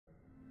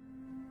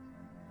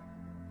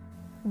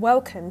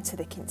Welcome to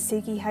the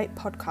Kintsugi Hope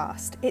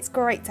podcast. It's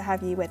great to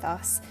have you with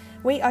us.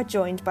 We are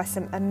joined by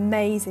some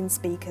amazing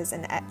speakers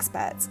and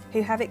experts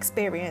who have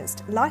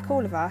experienced, like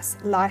all of us,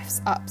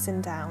 life's ups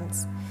and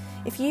downs.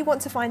 If you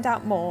want to find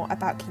out more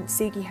about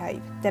Kintsugi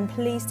Hope, then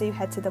please do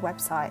head to the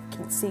website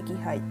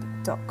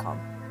kintsugihope.com.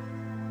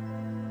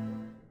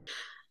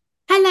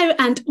 Hello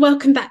and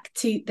welcome back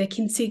to the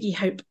Kintsugi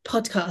Hope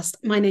podcast.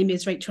 My name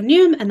is Rachael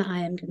Newham and I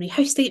am going to be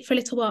hosting it for a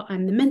little while.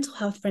 I'm the Mental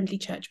Health Friendly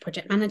Church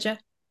Project Manager.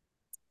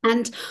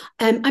 And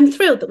I'm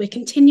thrilled that we're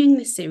continuing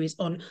this series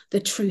on the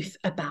truth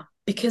about,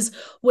 because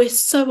we're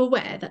so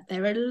aware that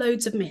there are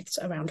loads of myths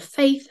around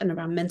faith and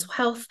around mental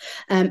health,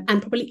 and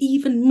probably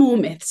even more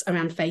myths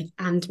around faith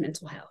and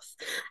mental health.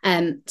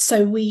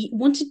 So we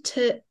wanted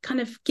to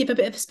kind of give a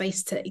bit of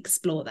space to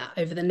explore that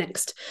over the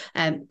next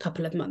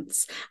couple of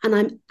months. And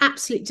I'm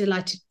absolutely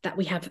delighted that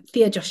we have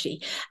Thea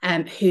Joshi,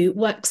 who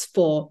works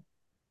for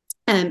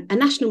a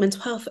national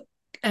mental health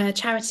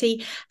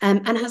charity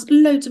and has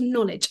loads of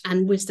knowledge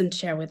and wisdom to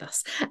share with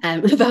us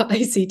about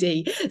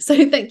OCD.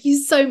 So thank you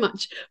so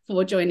much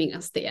for joining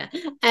us, Thea.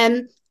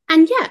 And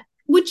yeah,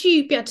 would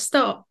you be able to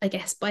start, I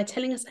guess, by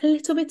telling us a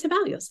little bit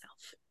about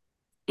yourself?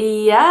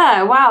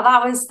 Yeah, wow,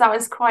 that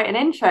was quite an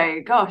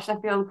intro. Gosh, I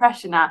feel the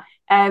pressure now.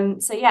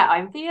 So yeah,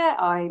 I'm Thea.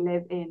 I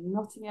live in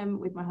Nottingham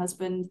with my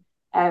husband,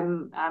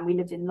 and we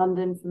lived in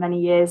London for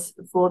many years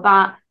before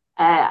that.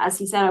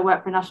 As you said, I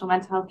work for a national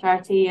mental health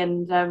charity,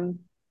 and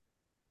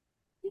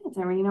I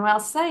don't really know what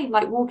else to say.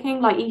 Like walking,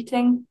 like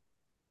eating,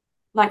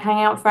 like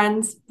hanging out with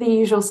friends, the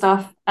usual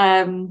stuff.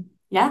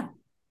 Yeah.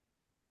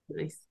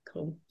 Nice,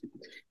 cool.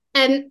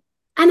 And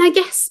I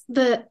guess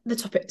the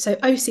topic, so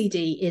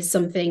OCD is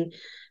something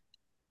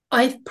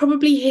I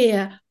probably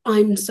hear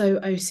I'm so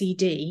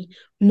OCD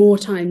more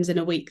times in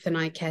a week than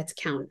I care to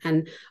count.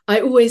 And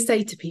I always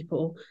say to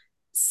people,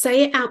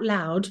 say it out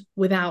loud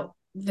without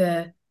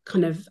the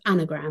kind of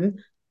anagram,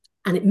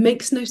 and it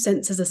makes no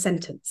sense as a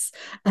sentence.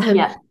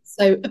 Yeah.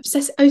 So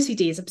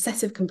OCD is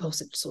obsessive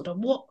compulsive disorder.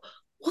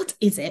 What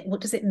is it? What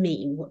does it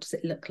mean? What does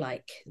it look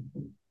like?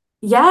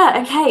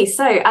 Yeah, okay.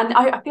 So, and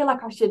I feel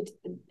like I should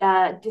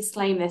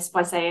disclaim this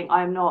by saying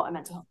I'm not a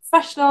mental health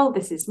professional.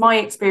 This is my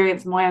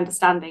experience, my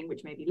understanding,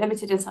 which may be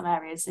limited in some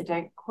areas, so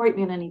don't quote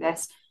me on any of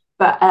this.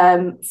 But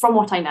from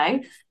what I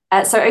know,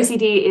 so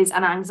OCD is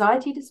an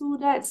anxiety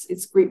disorder.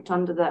 It's grouped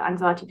under the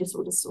anxiety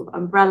disorder sort of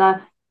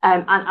umbrella.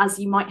 And as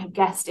you might have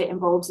guessed, it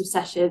involves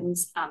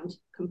obsessions and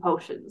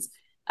compulsions.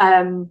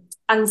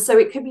 And so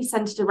it could be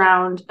centered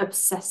around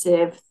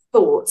obsessive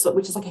thoughts,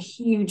 which is like a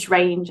huge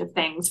range of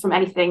things, from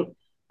anything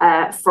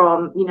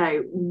from,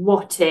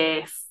 what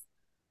if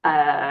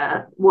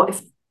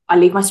I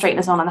leave my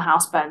straighteners on and the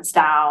house burns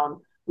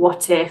down?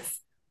 What if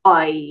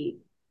I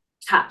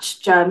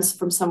catch germs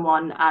from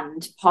someone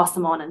and pass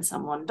them on and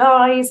someone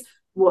dies?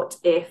 What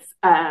if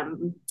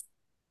I'm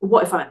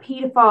a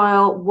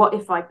paedophile? What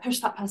if I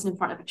push that person in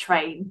front of a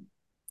train?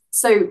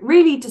 So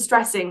really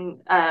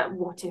distressing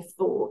what if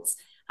thoughts.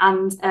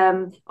 And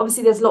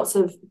obviously there's lots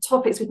of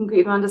topics we can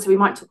group them under. So we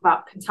might talk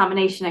about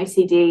contamination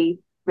OCD,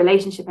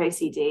 relationship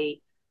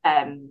OCD,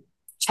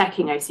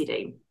 checking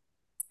OCD.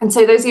 And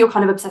so those are your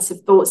kind of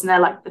obsessive thoughts, and they're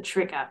like the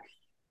trigger.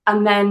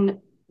 And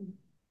then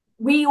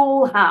we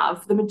all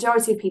have, the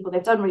majority of people,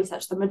 they've done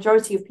research, the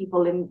majority of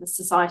people in the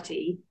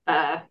society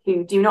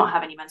who do not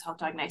have any mental health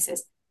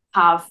diagnosis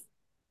have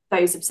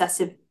those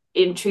obsessive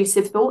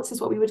intrusive thoughts,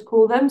 is what we would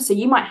call them. So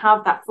you might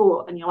have that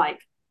thought and you're like,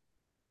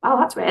 oh,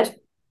 that's weird.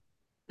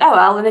 Oh,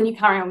 well, and then you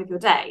carry on with your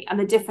day. And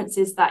the difference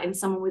is that in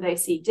someone with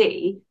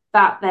OCD,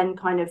 that then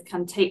kind of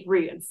can take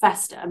root and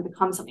fester and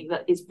become something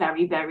that is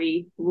very,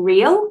 very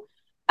real.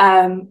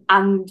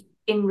 And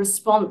in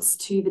response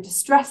to the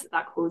distress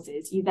that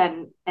causes, you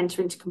then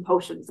enter into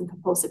compulsions and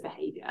compulsive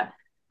behavior.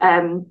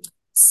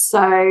 So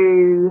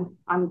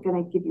I'm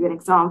going to give you an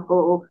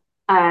example.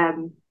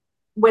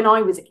 When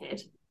I was a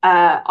kid,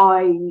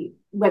 I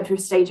went through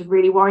a stage of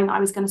really worrying that I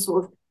was going to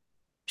sort of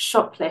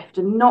shoplift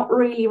and not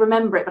really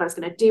remember it, but I was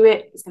going to do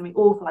it. It's going to be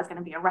awful. I was going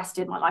to be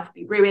arrested. My life would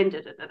be ruined.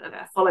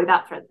 Follow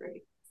that thread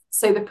through.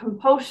 So the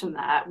compulsion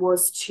there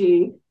was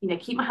to,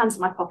 keep my hands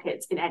in my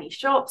pockets in any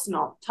shops,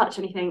 not touch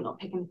anything, not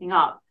pick anything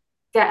up,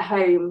 get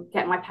home,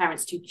 get my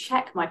parents to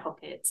check my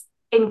pockets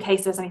in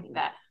case there's anything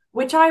there,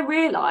 which I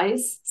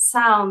realise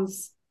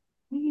sounds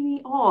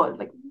really odd,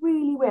 like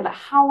really weird. Like,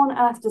 how on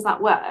earth does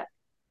that work?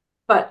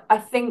 But I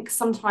think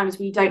sometimes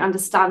we don't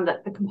understand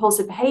that the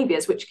compulsive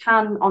behaviours, which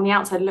can on the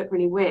outside look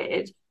really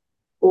weird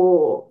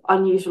or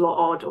unusual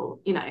or odd, or,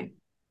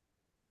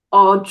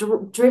 are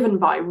driven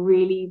by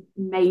really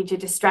major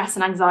distress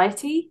and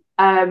anxiety.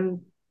 So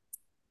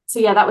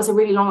yeah, that was a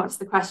really long answer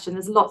to the question.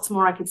 There's lots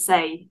more I could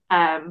say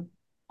on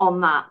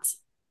that.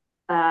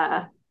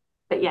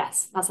 But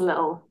yes, that's a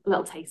little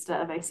taster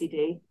of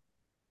OCD.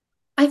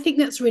 I think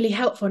that's really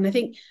helpful. And I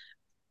think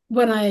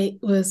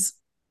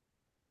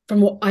from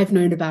what I've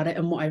known about it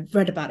and what I've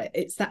read about it,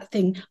 it's that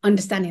thing,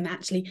 understanding that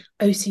actually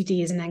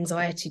OCD is an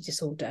anxiety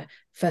disorder,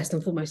 first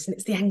and foremost. And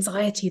it's the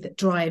anxiety that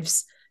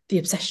drives the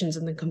obsessions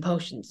and the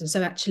compulsions. And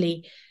so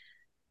actually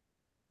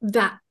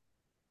that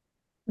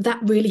that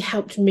really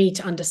helped me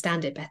to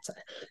understand it better,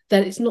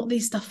 that it's not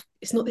this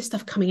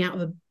stuff coming out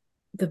of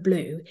the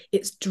blue.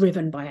 It's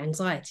driven by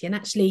anxiety. And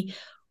actually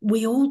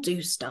we all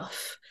do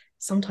stuff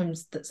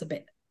sometimes that's a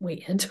bit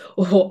weird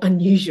or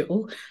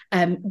unusual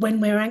when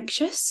we're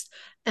anxious.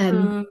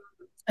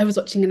 I was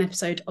watching an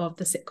episode of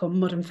the sitcom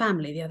Modern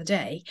Family the other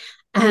day,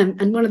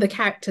 and one of the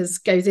characters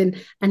goes in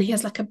and he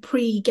has like a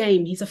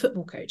pre-game, he's a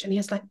football coach, and he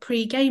has like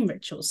pre-game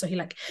rituals. So he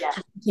like has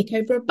to take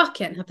over a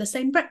bucket and have the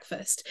same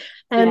breakfast.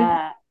 And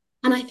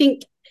I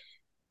think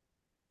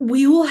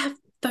we all have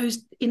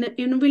those in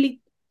a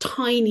really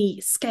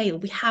tiny scale.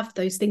 We have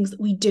those things that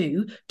we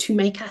do to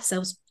make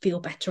ourselves feel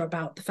better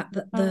about the fact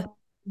that the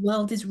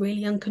world is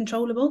really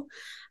uncontrollable.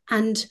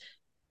 And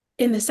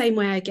in the same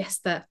way, I guess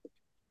that,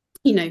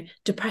 you know,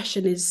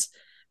 depression is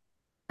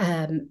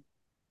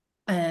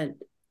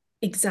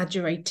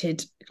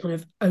exaggerated, kind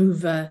of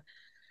over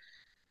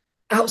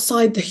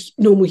outside the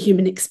normal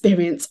human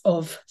experience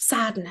of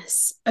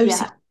sadness.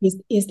 OCD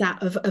is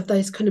that of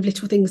those kind of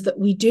little things that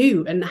we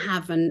do and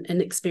have and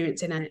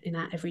experience in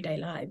our everyday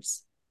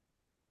lives.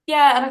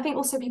 Yeah, and I think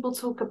also people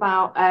talk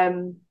about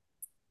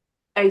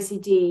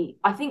OCD.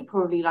 I think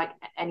probably like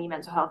any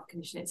mental health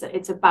condition,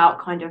 it's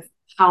about kind of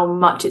how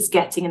much it's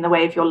getting in the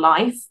way of your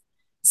life.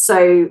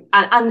 So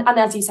and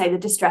as you say, the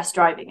distress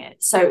driving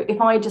it. So if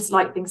I just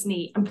like things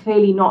neat, I'm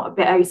clearly not a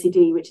bit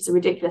OCD, which is a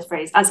ridiculous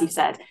phrase, as you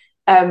said,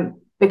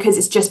 because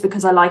it's just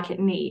because I like it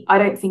neat. I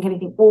don't think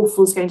anything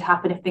awful is going to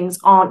happen if things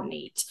aren't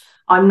neat.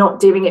 I'm not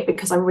doing it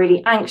because I'm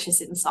really anxious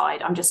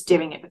inside. I'm just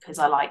doing it because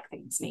I like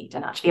things neat.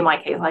 And actually, in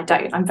my case, I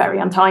don't. I'm very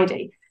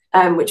untidy,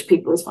 which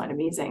people always find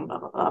amusing, blah,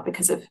 blah, blah,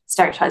 because of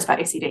stereotypes about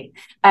OCD.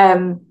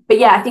 But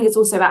yeah, I think it's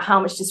also about how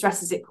much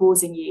distress is it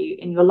causing you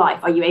in your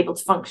life. Are you able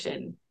to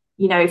function?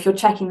 You know, if you're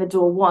checking the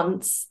door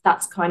once,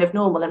 that's kind of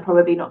normal and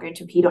probably not going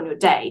to impede on your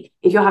day.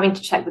 If you're having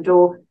to check the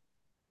door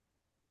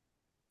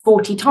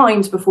 40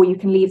 times before you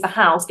can leave the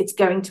house, it's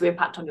going to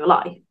impact on your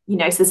life. You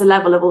know, so there's a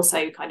level of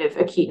also kind of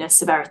acuteness,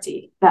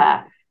 severity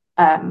there.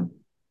 But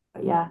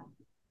yeah.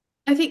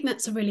 I think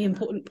that's a really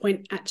important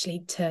point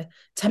actually to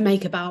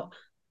make about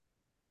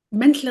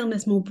mental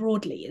illness more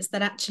broadly, is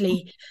that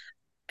actually,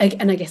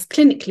 and I guess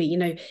clinically, you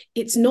know,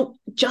 it's not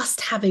just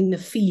having the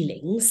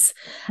feelings,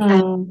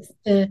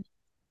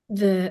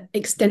 the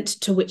extent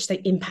to which they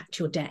impact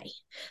your day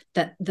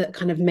that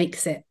kind of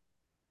makes it,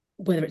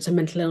 whether it's a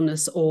mental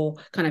illness or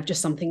kind of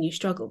just something you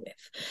struggle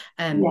with.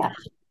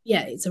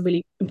 It's a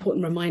really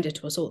important reminder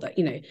to us all that,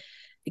 you know,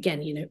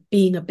 again, you know,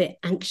 being a bit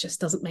anxious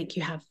doesn't make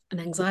you have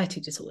an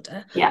anxiety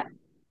disorder.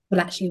 But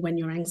actually when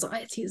your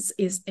anxiety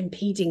is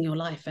impeding your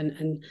life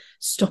and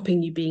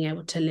stopping you being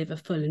able to live a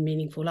full and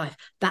meaningful life,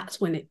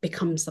 that's when it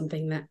becomes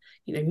something that,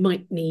 you know,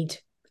 might need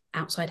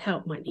outside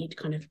help, might need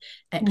kind of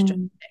extra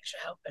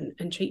help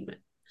and treatment.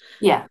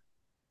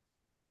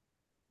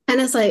 And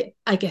as I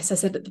guess I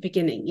said at the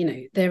beginning, you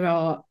know, there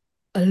are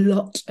a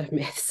lot of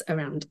myths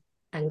around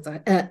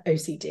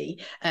OCD.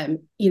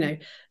 You know,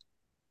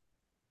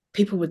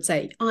 people would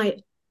say I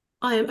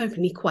am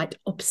openly quite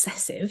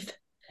obsessive,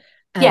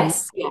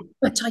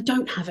 but I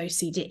don't have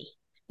OCD.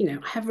 You know,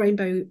 I have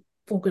rainbow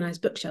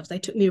organized bookshelves. They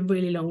took me a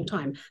really long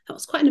time. That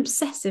was quite an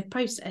obsessive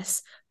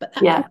process, but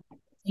that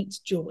takes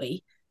joy.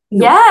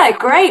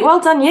 Great,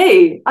 well done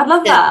you. I'd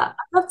love that.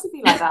 I'd love to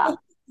be like that.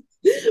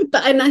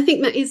 And I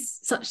think that is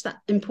such that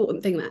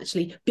important thing, that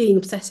actually being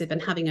obsessive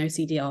and having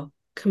OCD are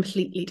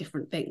completely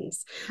different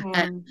things.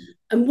 And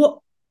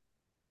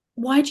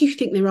why do you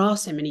think there are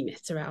so many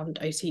myths around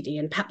OCD?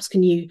 And perhaps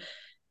can you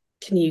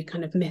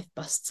kind of myth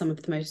bust some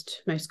of the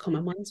most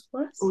common ones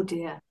for us? Oh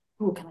dear,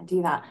 can I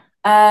do that?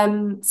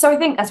 So I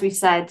think, as we've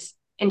said,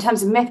 in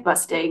terms of myth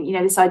busting, you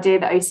know, this idea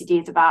that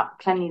OCD is about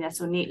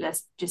cleanliness or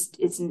neatness just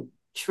isn't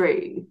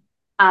true.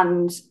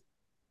 And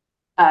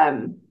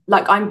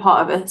like, I'm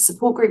part of a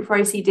support group for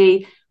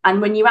OCD, and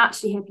when you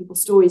actually hear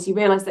people's stories, you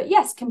realize that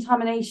yes,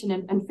 contamination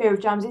and fear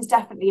of germs is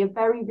definitely a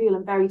very real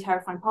and very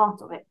terrifying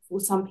part of it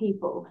for some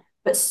people,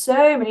 but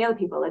so many other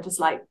people are just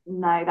like,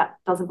 no, that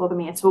doesn't bother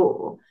me at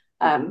all.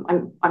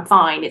 I'm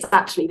fine. It's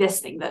actually this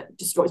thing that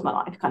destroys my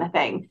life, kind of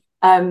thing.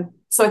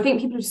 So I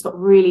think people have just got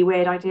really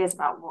weird ideas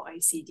about what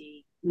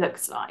OCD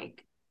looks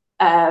like.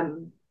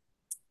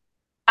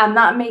 And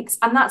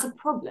that's a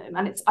problem.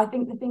 And I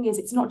think the thing is,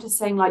 it's not just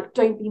saying like,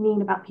 don't be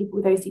mean about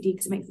people with OCD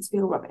because it makes us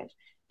feel rubbish.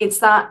 It's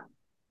that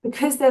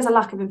because there's a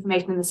lack of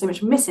information and there's so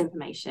much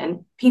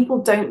misinformation,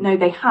 people don't know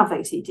they have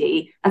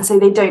OCD, and so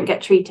they don't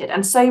get treated.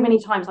 And so many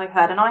times I've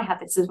heard, and I had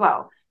this as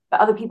well,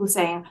 but other people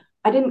saying,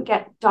 I didn't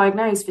get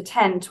diagnosed for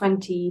 10,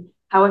 20,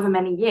 however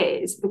many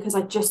years because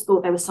I just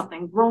thought there was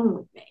something wrong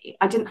with me.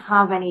 I didn't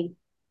have any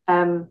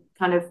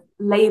kind of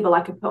label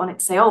I could put on it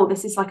to say, oh,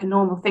 this is like a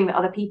normal thing that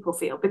other people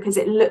feel, because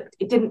it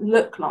didn't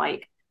look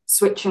like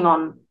switching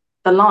on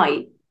the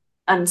light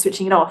and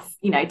switching it off,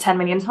 you know, 10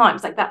 million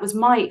times. Like, that was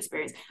my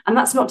experience. And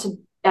that's not to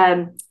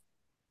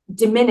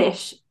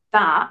diminish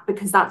that,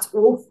 because that's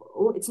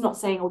awful. It's not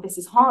saying, oh, this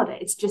is harder.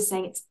 It's just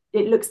saying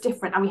it looks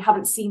different, and we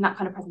haven't seen that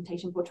kind of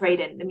presentation portrayed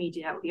in the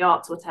media or the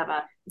arts or whatever.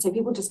 And so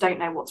people just don't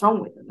know what's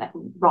wrong with them. They're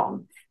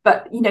wrong.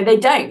 But, you know, they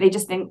don't. They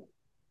just think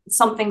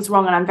something's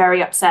wrong and I'm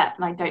very upset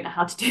and I don't know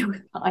how to deal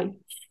with life.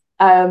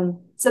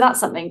 So that's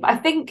something. But I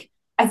think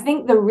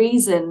the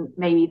reason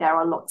maybe there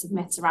are lots of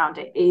myths around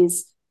it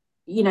is,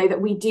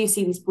 that we do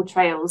see these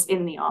portrayals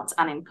in the arts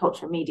and in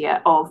culture and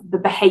media of the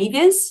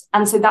behaviors.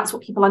 And so that's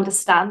what people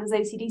understand as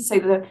OCD.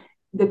 So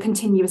the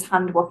continuous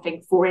hand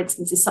washing, for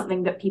instance, is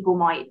something that people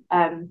might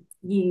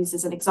use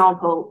as an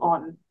example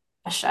on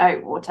a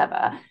show or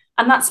whatever.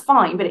 And that's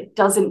fine, but it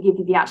doesn't give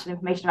you the actual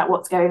information about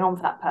what's going on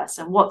for that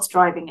person, what's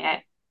driving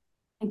it.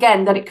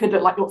 Again, that it could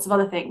look like lots of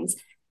other things.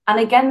 And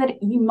again,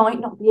 that you might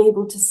not be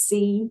able to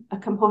see a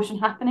compulsion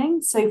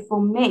happening. So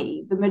for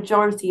me, the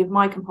majority of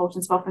my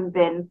compulsions have often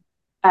been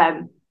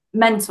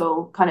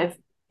mental, kind of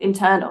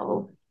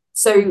internal.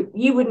 So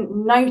you wouldn't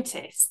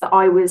notice that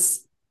I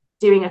was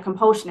doing a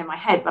compulsion in my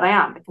head, but I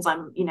am, because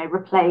I'm,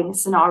 replaying a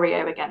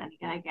scenario again and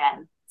again and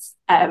again.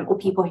 Or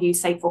people who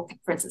say, for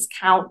instance,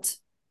 count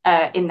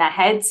in their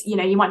heads, you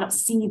might not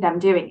see them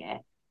doing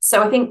it.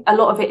 So I think a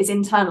lot of it is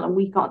internal, and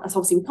we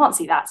can't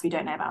see that, so we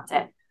don't know about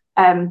it.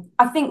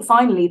 I think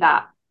finally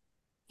that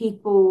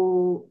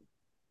people,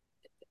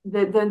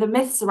 the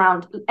myths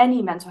around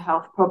any mental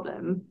health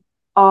problem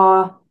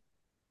are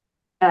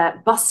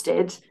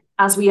busted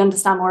as we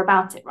understand more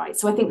about it, right?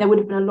 So I think there would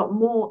have been a lot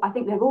more. I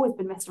think there have always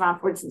been myths around,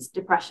 for instance,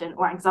 depression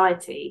or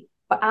anxiety,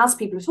 but as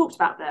people have talked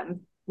about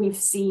them, we've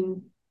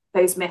seen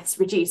those myths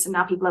reduce, and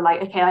now people are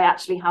like, okay, I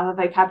actually have a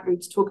vocabulary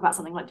to talk about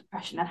something like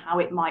depression and how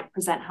it might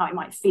present, how it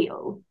might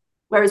feel,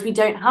 whereas we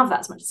don't have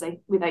that as much as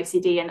with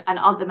OCD and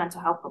other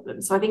mental health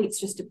problems. So I think it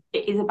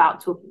is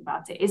about talking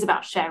about it. It is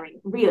about sharing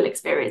real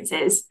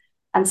experiences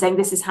and saying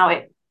this is how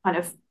it kind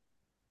of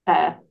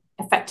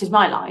affected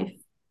my life,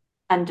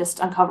 and just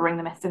uncovering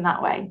the myths in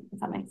that way, if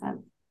that makes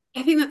sense.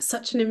 I think that's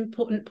such an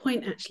important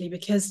point, actually,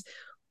 because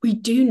we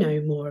do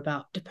know more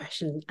about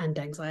depression and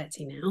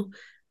anxiety now.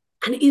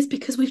 And it is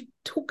because we've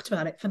talked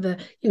about it for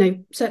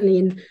certainly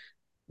in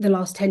the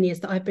last 10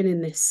 years that I've been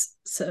in this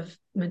sort of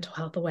mental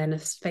health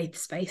awareness faith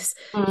space.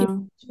 We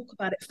talk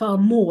about it far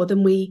more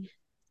than we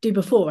do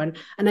before.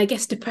 And I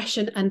guess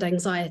depression and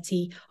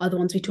anxiety are the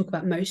ones we talk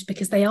about most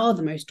because they are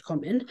the most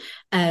common.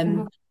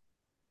 And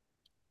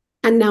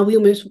now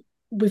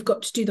we've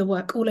got to do the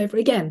work all over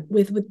again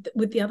with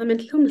the other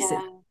mental illnesses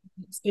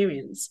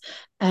experience.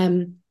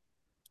 And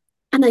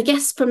I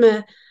guess from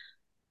a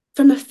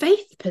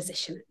faith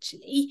position,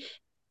 actually,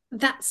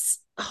 that's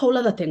a whole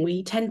other thing.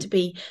 We tend to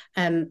be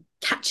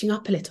catching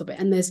up a little bit,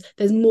 and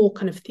there's more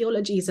kind of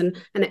theologies and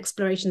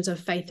explorations of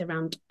faith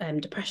around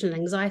depression and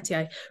anxiety.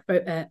 I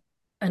wrote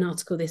an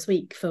article this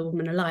week for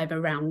Women Alive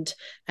around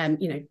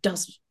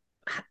does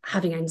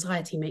having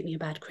anxiety make me a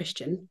bad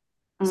Christian?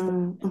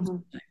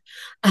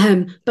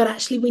 But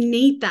actually we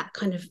need that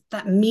kind of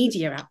that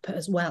media output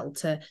as well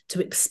to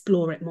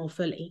explore it more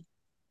fully.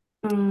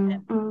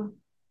 And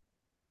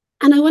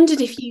I wondered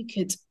if you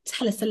could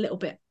tell us a little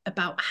bit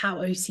about how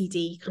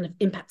OCD kind of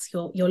impacts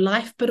your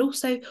life, but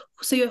also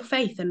your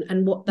faith,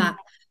 and what the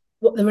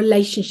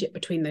relationship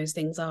between those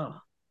things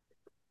are.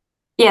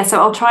 Yeah,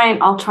 so I'll try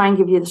and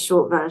give you the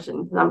short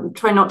version. I'm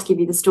trying not to give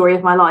you the story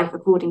of my life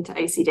according to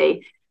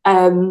OCD.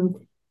 But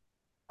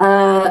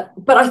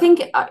I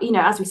think,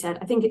 as we said,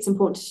 I think it's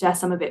important to share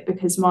some of it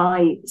because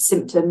my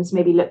symptoms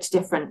maybe looked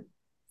different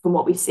from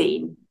what we've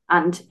seen.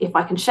 And if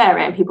I can share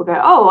it and people go,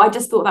 oh, I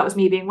just thought that was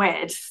me being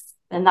weird,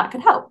 then that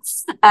could help.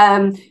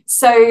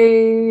 So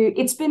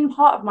it's been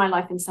part of my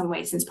life in some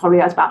ways since probably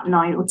I was about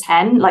 9 or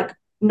 10, like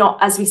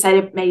not, as we said,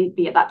 it may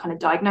be at that kind of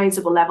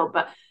diagnosable level,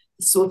 but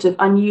sort of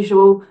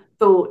unusual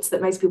thoughts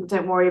that most people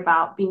don't worry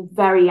about, being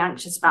very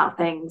anxious about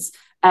things.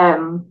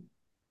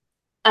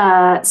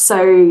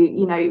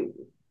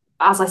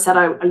 As I said,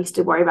 I used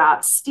to worry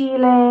about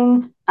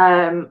stealing.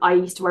 I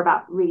used to worry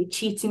about really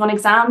cheating on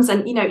exams.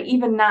 And,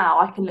 even now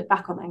I can look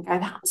back on it and go,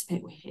 that was a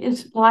bit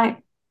weird.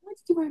 Like, why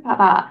did you worry about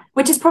that?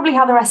 Which is probably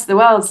how the rest of the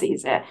world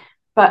sees it.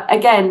 But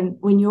again,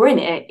 when you're in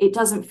it, it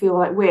doesn't feel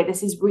like weird.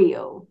 This is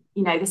real.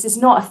 This is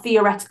not a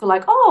theoretical,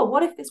 like, oh,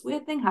 what if this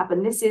weird thing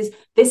happened? This is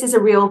a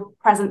real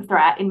present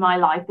threat in my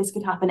life. This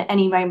could happen at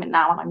any moment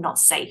now and I'm not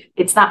safe.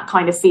 It's that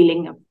kind of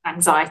feeling of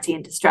anxiety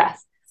and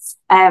distress.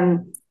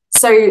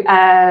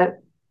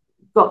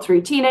 Got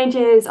through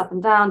teenagers, up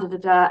and down,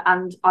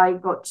 and I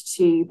got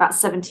to about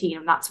 17,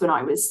 and that's when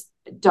I was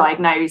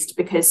diagnosed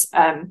because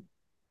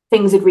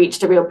things had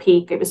reached a real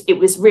peak. It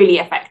was really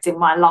affecting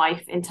my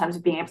life in terms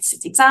of being able to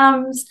sit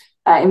exams,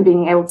 and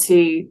being able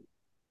to,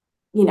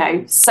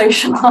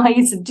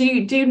 socialize,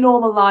 do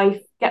normal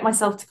life, get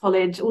myself to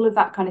college, all of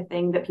that kind of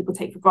thing that people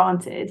take for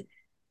granted.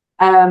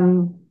 I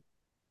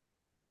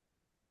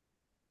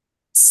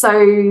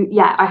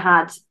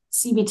had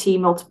CBT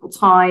multiple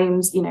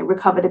times,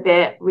 recovered a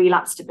bit,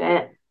 relapsed a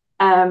bit.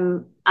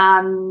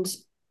 OCD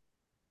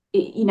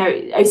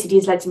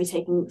has led to me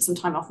taking some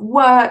time off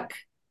work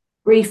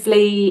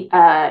briefly.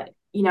 I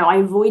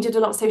avoided a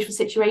lot of social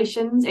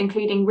situations,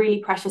 including really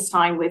precious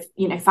time with,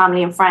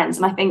 family and friends.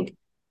 And I think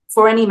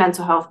for any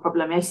mental health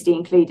problem, OCD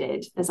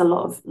included, there's a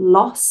lot of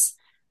loss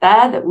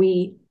there that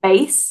we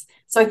face.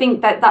 So I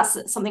think that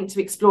that's something to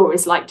explore,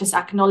 is like just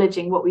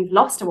acknowledging what we've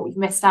lost and what we've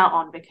missed out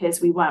on because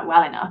we weren't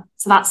well enough.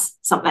 So that's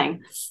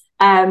something.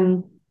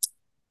 But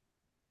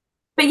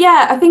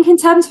yeah, I think in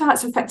terms of how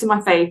it's affected my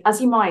faith,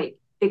 as you might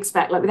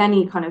expect, like with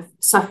any kind of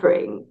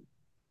suffering,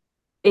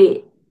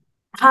 it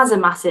has a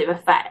massive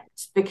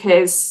effect,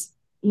 because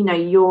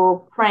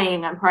you're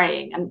praying and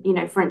praying,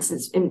 and for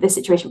instance, in this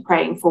situation,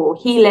 praying for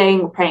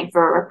healing, praying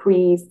for a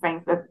reprieve,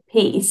 praying for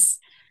peace,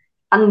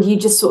 and you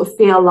just sort of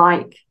feel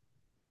like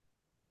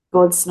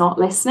God's not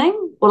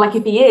listening, or like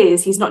if he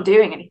is, he's not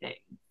doing anything.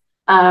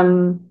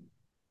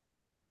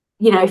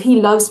 If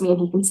he loves me and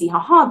he can see how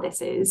hard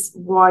this is,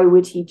 why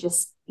would he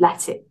just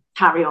let it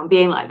carry on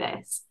being like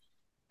this?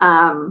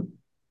 And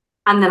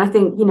then I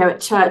think, at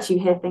church you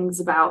hear things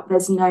about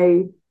there's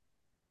no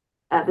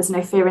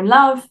fear in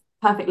love,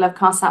 perfect love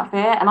casts out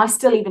fear. And I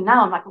still, even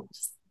now, I'm like, what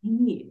does that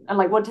mean? And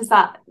like, what does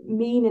that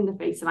mean in the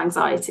face of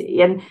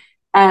anxiety? And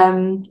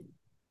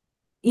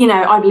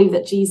I believe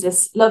that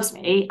Jesus loves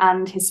me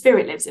and his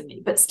spirit lives in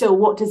me, but still,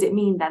 what does it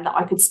mean then that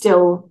I could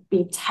still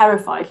be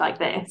terrified like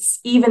this,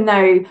 even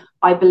though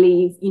I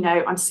believe,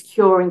 I'm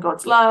secure in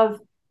God's love,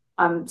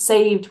 I'm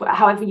saved,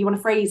 however you want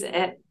to phrase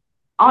it,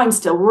 I'm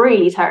still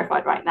really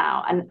terrified right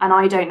now. And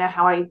I don't know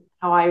how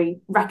I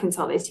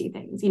reconcile those two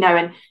things,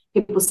 and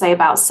people say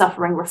about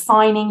suffering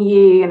refining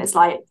you, and it's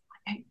like,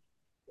 I don't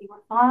feel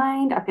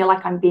refined, I feel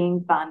like I'm being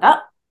burned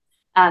up.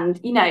 And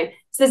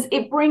so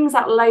it brings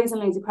out loads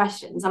and loads of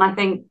questions. And I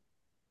think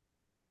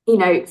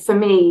for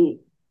me,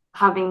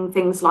 having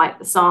things like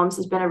the Psalms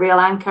has been a real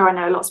anchor. I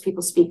know lots of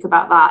people speak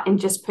about that, in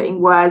just putting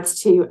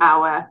words to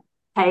our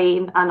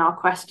pain and our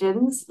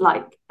questions,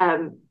 like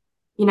the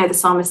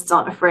psalmists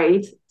aren't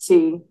afraid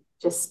to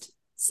just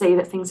say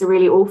that things are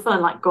really awful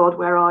and like, God,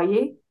 where are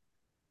you?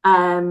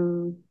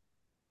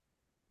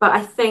 But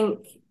I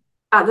think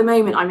at the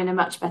moment I'm in a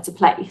much better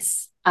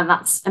place, and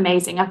that's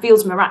amazing. It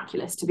feels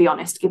miraculous, to be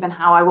honest, given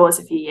how I was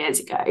a few years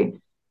ago.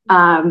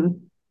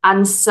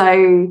 And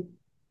so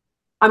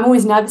I'm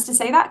always nervous to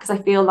say that, because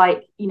I feel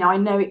like, I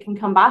know it can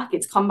come back.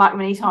 It's come back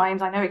many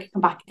times. I know it can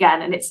come back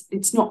again, and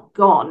it's not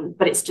gone,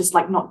 but it's just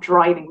like not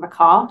driving the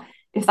car,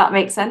 if that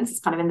makes sense. It's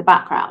kind of in the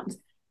background.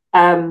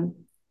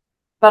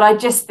 But I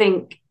just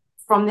think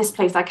from this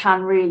place, I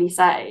can really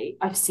say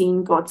I've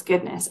seen God's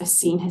goodness. I've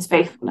seen his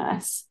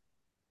faithfulness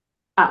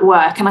at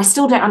work, and I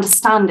still don't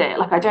understand it.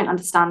 Like, I don't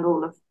understand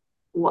all of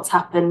what's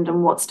happened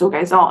and what still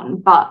goes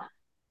on, but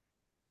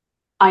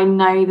I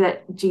know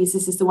that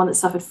Jesus is the one that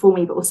suffered for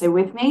me, but also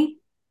with me.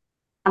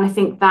 And I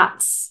think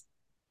that's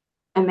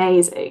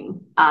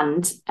amazing,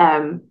 and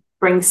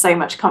brings so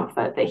much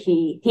comfort that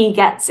he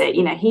gets it.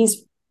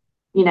 He's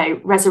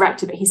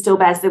resurrected, but he still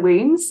bears the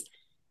wounds.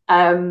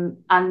 And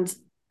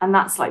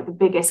that's like the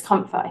biggest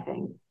comfort, I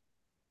think,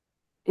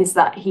 is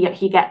that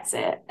he gets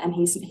it, and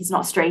he's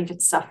not a stranger to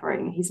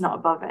suffering. He's not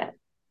above it.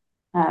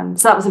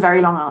 So that was a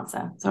very long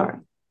answer. Sorry.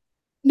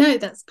 No,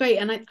 that's great.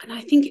 And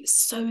I think it's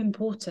so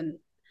important,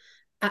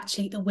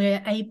 actually, that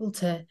we're able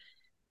to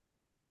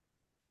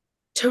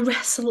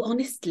wrestle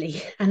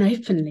honestly and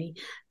openly.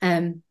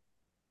 And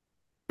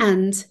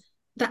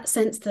that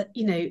sense that,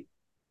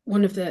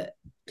 one of the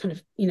kind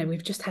of,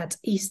 we've just had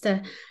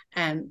Easter,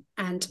 and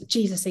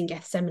Jesus in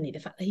Gethsemane, the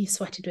fact that he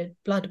sweated with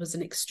blood was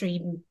an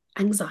extreme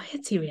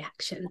anxiety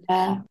reaction.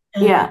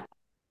 Yeah.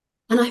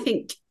 And I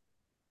think,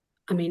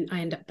 I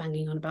end up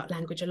banging on about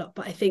language a lot,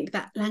 but I think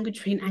that language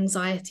between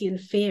anxiety and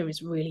fear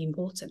is really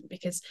important,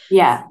 because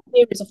fear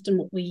is often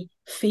what we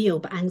feel,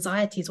 but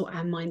anxiety is what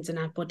our minds and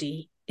our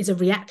body is a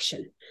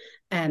reaction.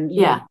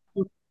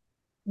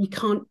 We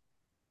can't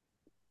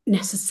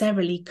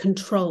necessarily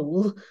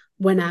control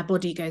when our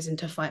body goes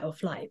into fight or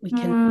flight. We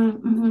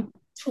can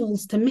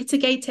tools to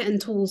mitigate it and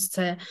tools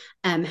to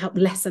help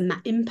lessen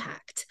that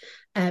impact.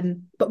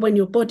 But when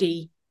your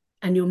body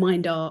and your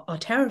mind are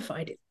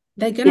terrified,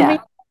 they're going to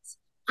react.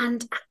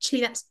 And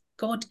actually, that's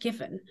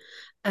God-given.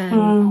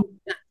 A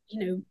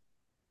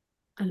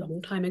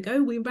long time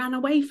ago, we ran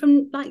away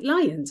from like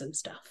lions and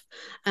stuff.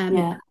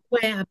 Where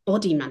our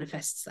body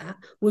manifests that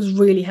was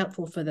really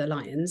helpful for the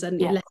lions,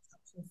 and less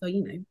helpful for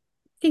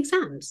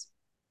exams.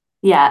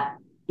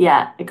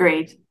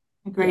 Agreed.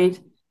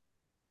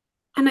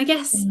 And I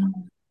guess,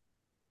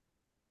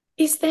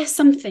 is there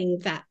something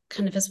that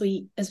kind of, as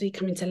we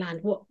come into land,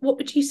 what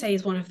would you say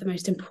is one of the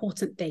most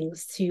important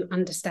things to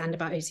understand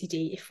about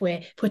OCD if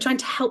we're trying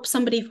to help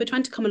somebody, if we're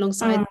trying to come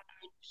alongside?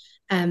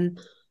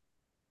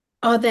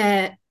 Are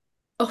there,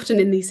 often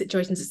in these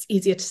situations, it's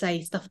easier to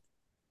say stuff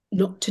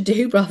not to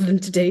do rather than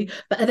to do,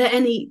 but are there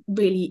any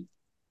really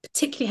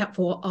particularly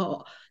helpful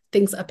or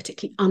things that are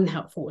particularly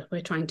unhelpful if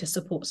we're trying to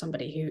support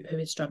somebody who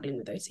is struggling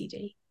with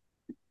OCD?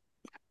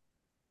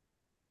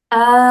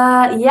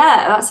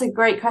 That's a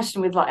great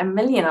question with like a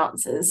million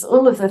answers,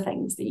 all of the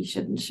things that you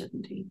should and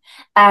shouldn't do.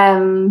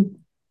 And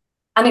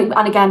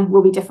again,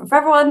 will be different for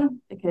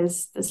everyone,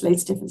 because there's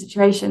loads of different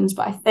situations.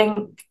 But I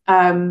think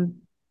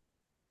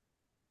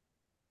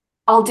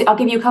I'll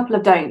give you a couple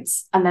of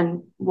don'ts and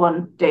then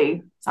one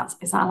do.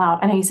 Is that allowed?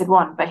 I know you said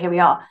one, but here we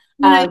are.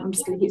 I'm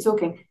just going to keep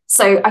talking.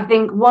 So I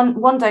think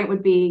one don't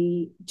would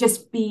be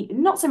just be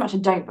not so much a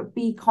don't, but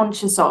be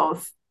conscious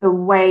of the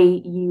way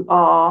you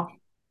are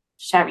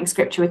sharing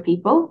scripture with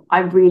people. I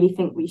really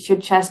think we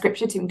should share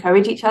scripture to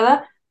encourage each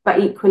other, but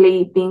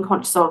equally being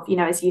conscious of,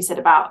 as you said,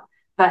 about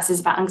verses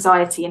about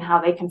anxiety and how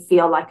they can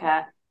feel like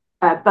a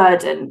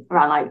burden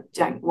around, like,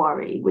 don't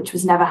worry, which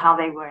was never how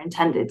they were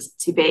intended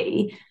to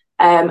be.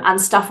 And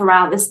stuff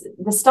around this,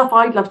 the stuff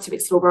I'd love to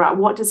explore about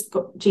what does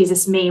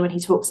Jesus mean when he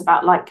talks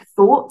about like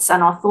thoughts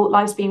and our thought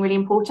lives being really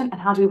important,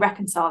 and how do we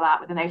reconcile that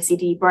with an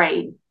OCD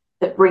brain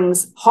that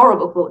brings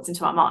horrible thoughts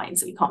into our minds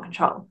that we can't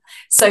control.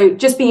 So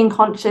just being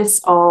conscious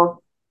of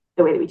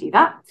the way that we do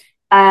that.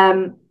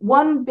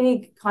 One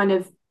big kind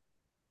of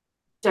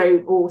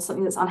don't, or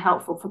something that's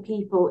unhelpful for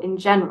people in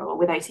general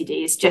with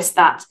OCD, is just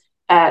that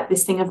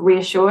this thing of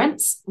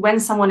reassurance. When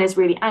someone is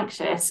really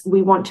anxious,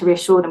 we want to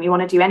reassure them. We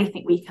want to do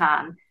anything we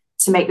can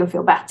to make them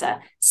feel better.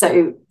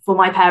 So for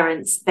my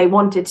parents, they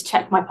wanted to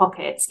check my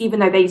pockets, even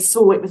though they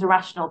saw it was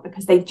irrational,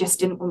 because they just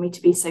didn't want me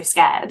to be so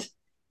scared.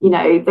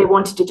 They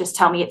wanted to just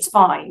tell me it's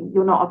fine,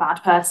 you're not a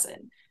bad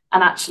person.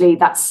 And actually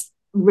that's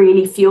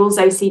really fuels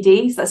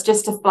OCD. So that's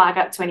just a flag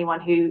up to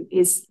anyone who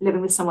is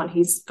living with someone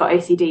who's got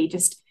OCD.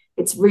 Just,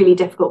 it's really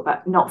difficult,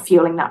 but not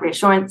fueling that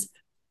reassurance.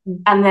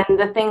 And then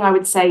the thing I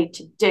would say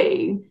to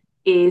do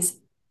is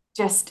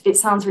just, it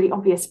sounds really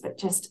obvious, but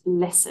just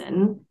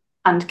listen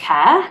and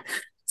care.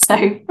 So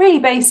really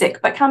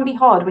basic, but can be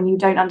hard when you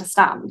don't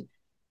understand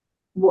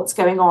what's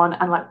going on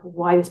and like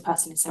why this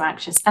person is so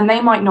anxious. And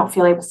they might not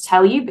feel able to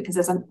tell you because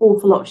there's an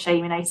awful lot of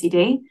shame in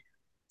OCD.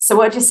 So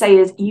what I just say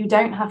is you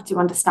don't have to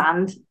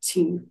understand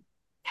to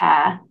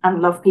care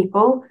and love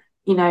people.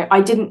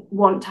 I didn't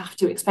want to have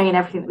to explain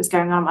everything that was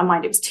going on in my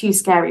mind. It was too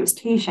scary. It was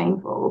too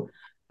shameful.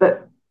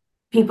 But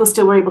people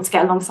still were able to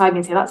get alongside me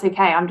and say, that's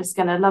okay. I'm just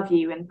going to love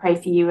you and pray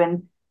for you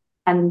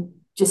and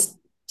just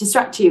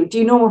distract you,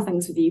 do normal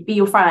things with you, be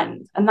your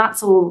friend. And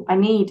that's all I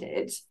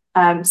needed.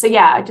 So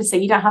yeah, I just say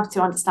you don't have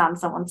to understand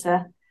someone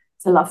to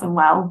love them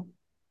well.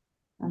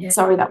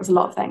 Sorry, that was a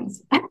lot of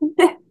things.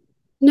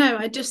 No,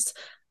 I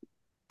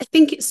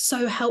think it's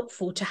so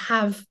helpful to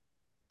have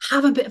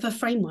a bit of a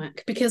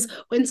framework, because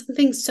when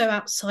something's so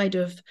outside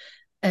of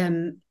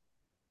an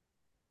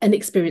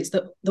experience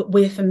that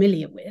we're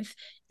familiar with,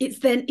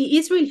 it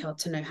is really hard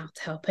to know how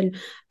to help, and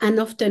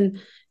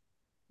often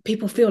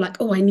people feel like,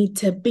 oh, I need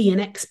to be an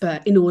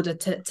expert in order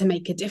to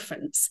make a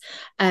difference.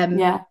 And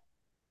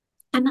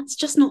that's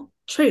just not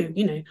true.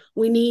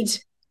 We need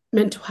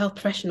mental health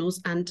professionals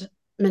and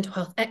mental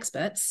health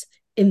experts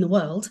in the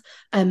world,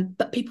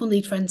 but people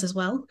need friends as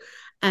well.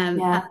 And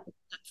that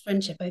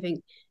friendship, I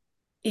think,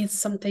 is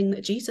something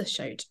that Jesus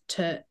showed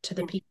to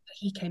the people that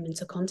he came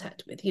into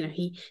contact with.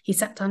 He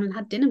sat down and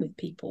had dinner with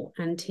people,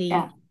 and he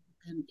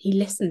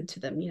listened to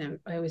them.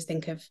 I always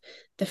think of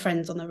the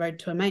friends on the road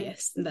to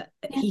Emmaus, and that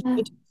he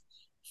could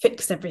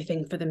fix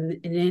everything for them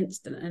in an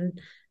instant.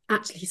 And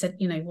actually he said,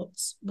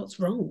 what's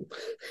wrong?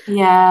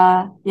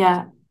 And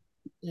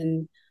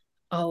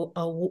I'll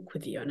walk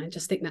with you. And I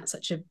just think that's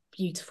such a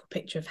beautiful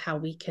picture of how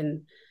we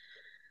can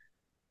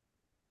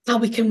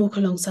walk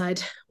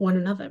alongside one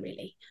another,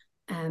 really.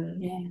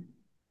 Thank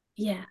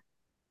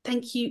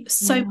you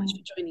so much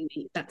for joining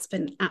me. That's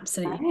been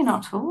absolutely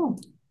not at all.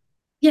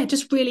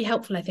 Just really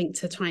helpful, I think,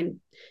 to try and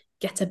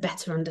get a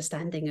better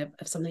understanding of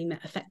something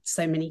that affects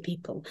so many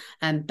people,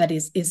 but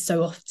is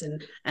so often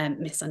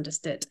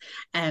misunderstood.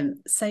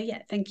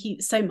 Thank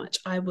you so much.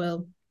 I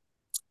will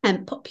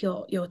pop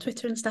your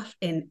Twitter and stuff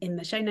in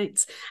the show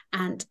notes.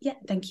 And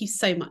thank you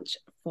so much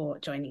for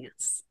joining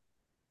us.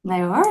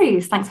 No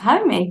worries. Thanks for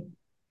having me.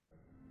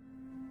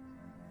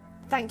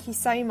 Thank you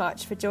so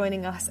much for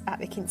joining us at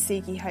the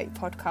Kintsugi Hope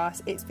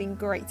podcast. It's been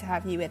great to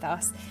have you with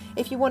us.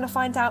 If you want to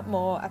find out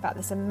more about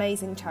this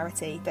amazing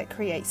charity that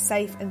creates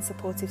safe and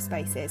supportive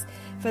spaces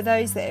for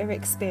those that are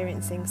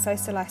experiencing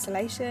social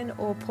isolation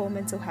or poor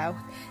mental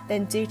health,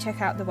 then do check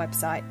out the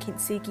website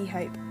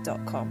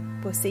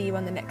kintsugihope.com. We'll see you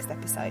on the next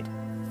episode.